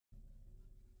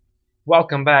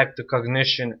Welcome back to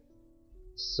Cognition.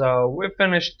 So we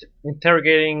finished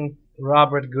interrogating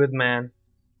Robert Goodman,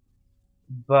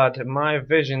 but my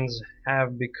visions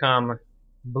have become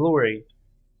blurry,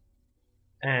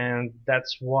 and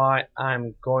that's why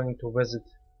I'm going to visit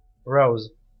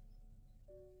Rose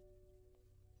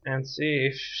and see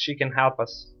if she can help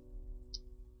us.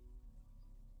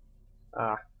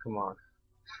 Ah, come on.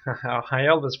 I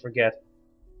always forget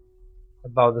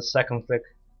about the second click.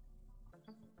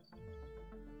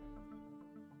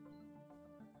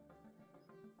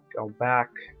 Go back,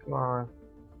 come on.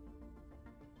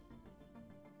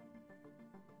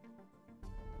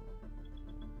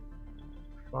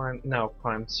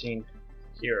 Crime scene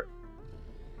here.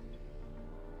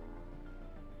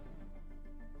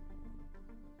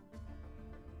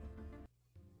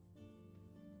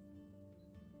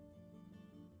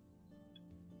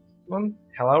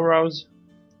 Hello, Rose.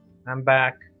 I'm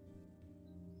back.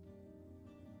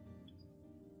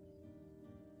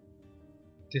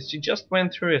 Did she just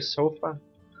went through a sofa?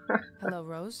 Hello,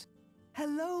 Rose.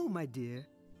 Hello, my dear.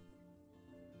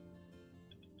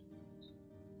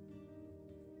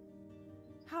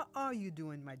 How are you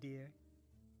doing, my dear?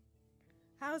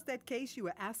 How's that case you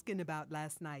were asking about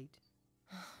last night?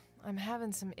 I'm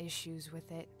having some issues with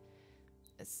it.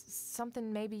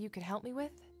 Something maybe you could help me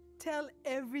with? Tell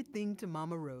everything to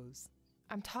Mama Rose.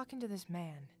 I'm talking to this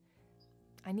man.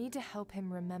 I need to help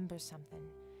him remember something.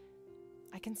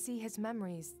 I can see his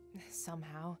memories,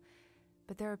 somehow,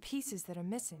 but there are pieces that are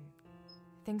missing.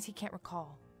 Things he can't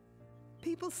recall.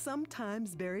 People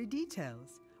sometimes bury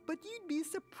details, but you'd be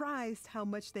surprised how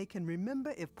much they can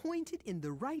remember if pointed in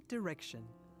the right direction.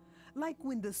 Like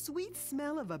when the sweet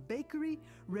smell of a bakery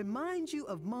reminds you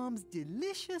of Mom's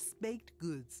delicious baked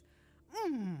goods.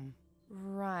 Mmm.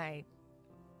 Right.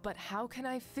 But how can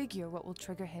I figure what will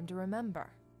trigger him to remember?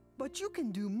 But you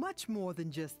can do much more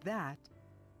than just that.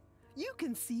 You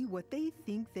can see what they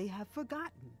think they have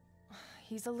forgotten.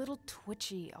 He's a little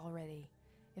twitchy already.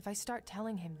 If I start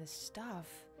telling him this stuff...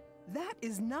 That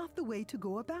is not the way to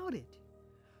go about it.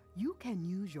 You can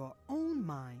use your own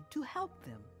mind to help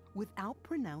them without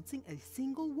pronouncing a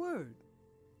single word.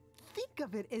 Think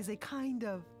of it as a kind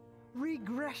of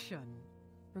regression.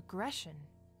 Regression?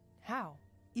 How?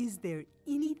 Is there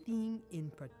anything in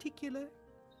particular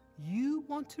you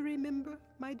want to remember,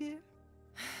 my dear?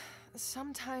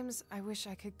 Sometimes I wish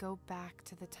I could go back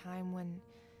to the time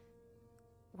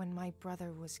when my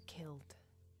brother was killed.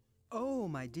 Oh,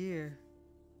 my dear.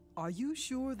 Are you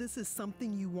sure this is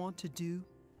something you want to do?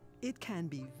 It can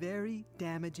be very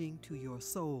damaging to your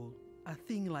soul, a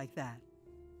thing like that.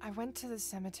 I went to the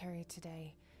cemetery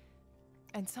today,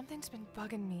 and something's been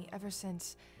bugging me ever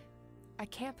since. I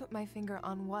can't put my finger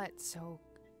on what, so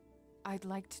I'd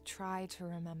like to try to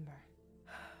remember.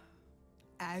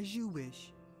 As you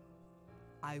wish.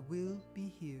 I will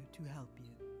be here to help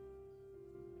you.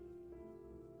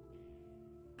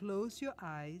 Close your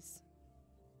eyes.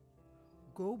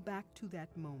 Go back to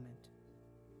that moment,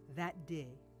 that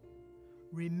day.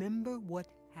 Remember what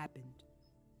happened.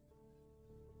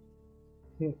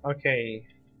 Okay.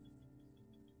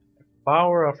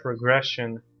 Power of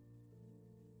regression.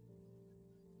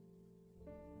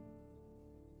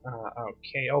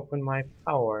 Okay, open my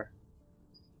power.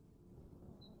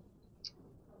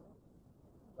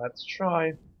 Let's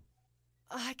try.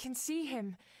 I can see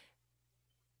him,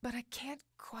 but I can't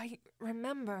quite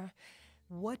remember.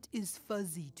 What is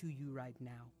fuzzy to you right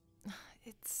now?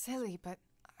 It's silly, but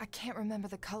I can't remember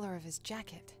the color of his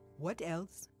jacket. What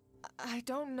else? I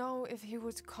don't know if he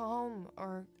was calm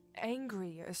or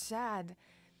angry or sad.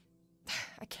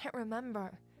 I can't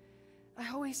remember. I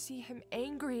always see him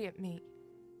angry at me.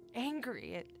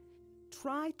 Angry at...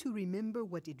 Try to remember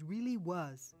what it really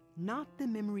was, not the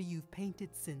memory you've painted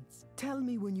since. Tell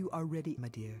me when you are ready, my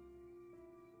dear.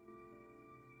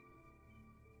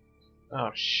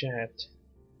 Oh shit.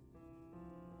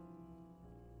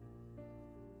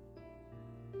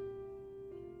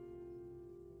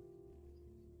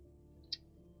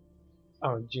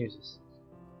 Oh Jesus.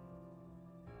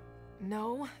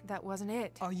 No, that wasn't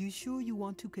it. Are you sure you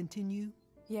want to continue?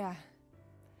 Yeah.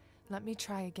 Let me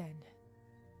try again.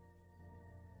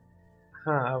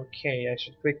 Okay, I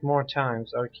should click more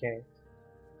times, okay.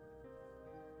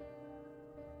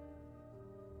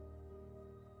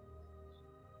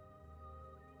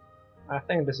 I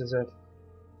think this is it.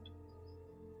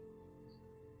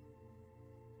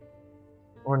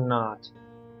 Or not.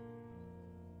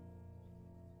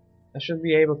 I should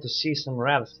be able to see some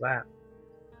red flash.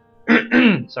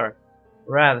 Sorry.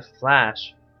 Red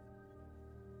flash.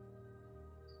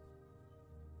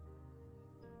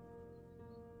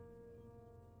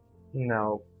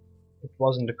 No. It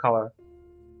wasn't the color.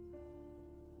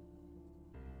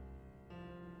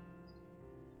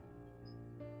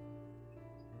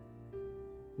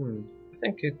 I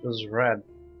think it was red.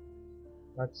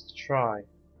 Let's try.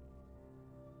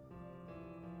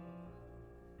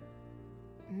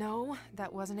 No,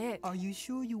 that wasn't it. Are you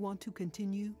sure you want to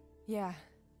continue? Yeah.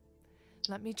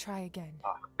 Let me try again.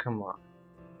 Oh, come on.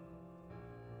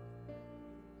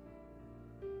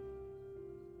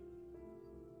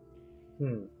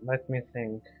 Let me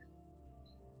think.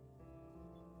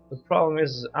 The problem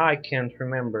is I can't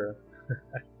remember.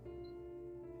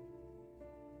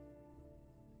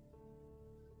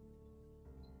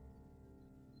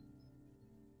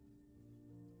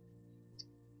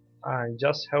 I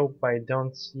just hope I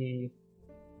don't see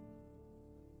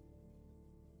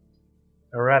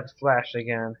a red flash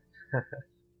again.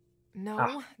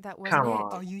 No, that wasn't come it.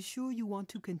 on. Are you sure you want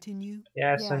to continue?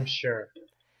 Yes, Yeah. I'm sure.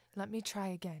 Let me try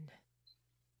again.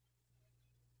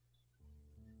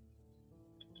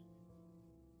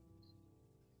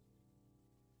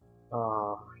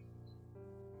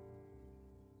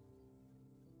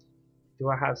 Do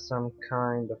I have some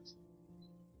kind of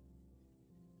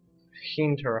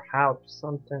hint or help,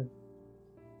 something?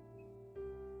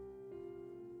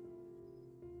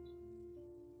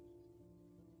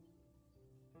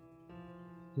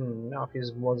 No, he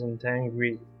wasn't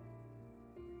angry,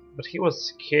 but he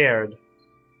was scared.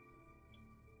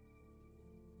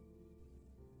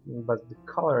 But the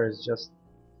color is just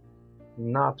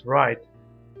not right.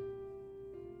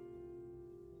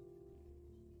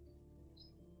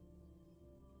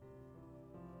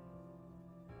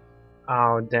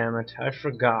 Oh, damn it, I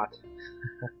forgot.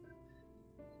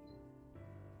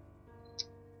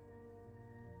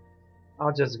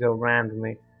 I'll just go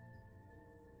randomly.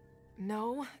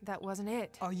 No, that wasn't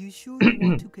it. Are you sure you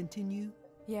want to continue?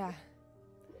 Yeah.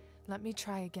 Let me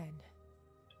try again.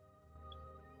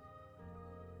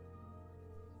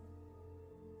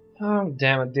 Oh,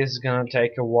 damn it, this is gonna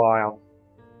take a while.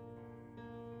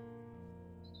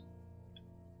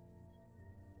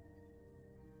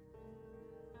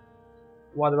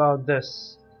 What about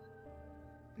this?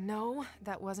 No,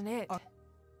 that wasn't it.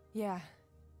 Yeah.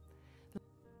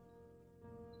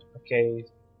 Okay,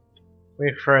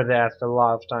 we've heard that a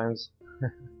lot of times.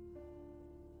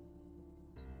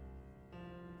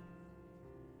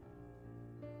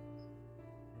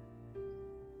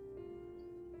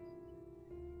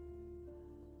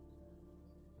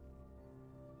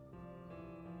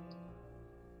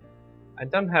 I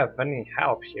don't have any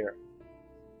help here.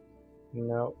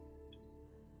 No.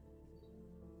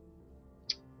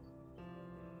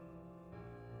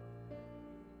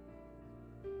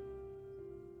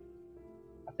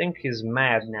 I think he's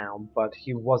mad now, but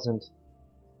he wasn't.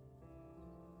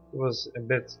 He was a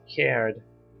bit scared.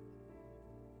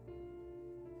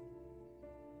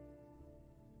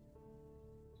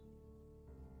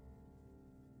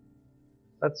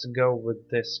 Let's go with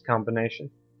this combination.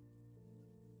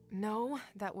 No,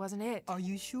 that wasn't it. Are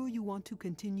you sure you want to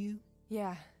continue?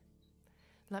 Yeah.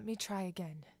 Let me try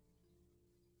again.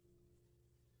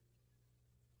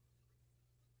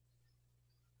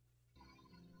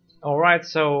 Alright,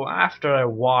 so after a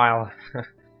while,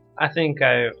 I think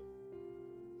I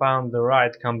found the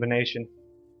right combination.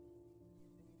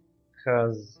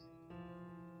 Because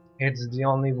it's the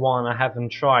only one I haven't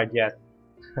tried yet.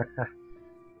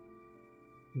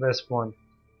 This one.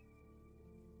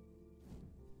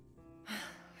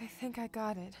 I think I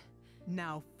got it.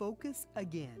 Now focus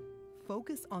again.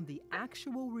 Focus on the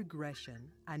actual regression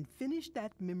and finish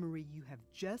that memory you have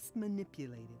just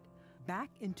manipulated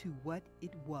back into what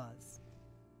it was.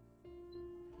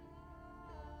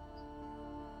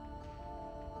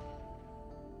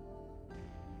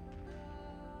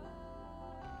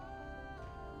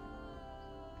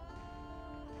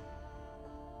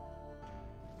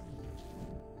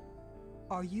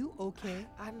 Are you okay?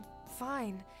 I'm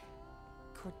fine.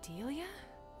 Cordelia?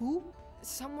 Who?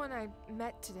 Someone I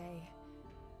met today.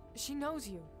 She knows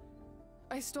you.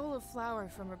 I stole a flower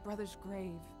from her brother's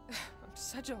grave. I'm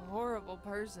such a horrible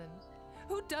person.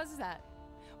 Who does that?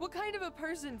 What kind of a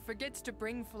person forgets to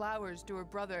bring flowers to her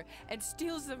brother and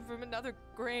steals them from another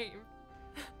grave?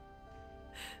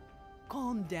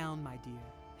 Calm down, my dear.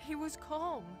 He was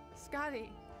calm, Scotty.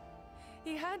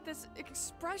 He had this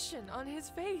expression on his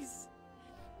face.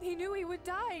 He knew he would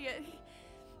die, yet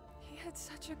he had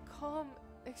such a calm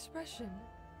expression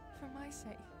for my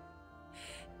sake.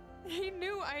 He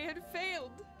knew I had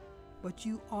failed. But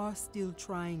you are still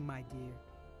trying, my dear.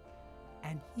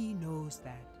 And he knows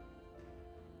that.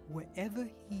 Wherever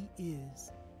he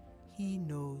is, he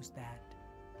knows that.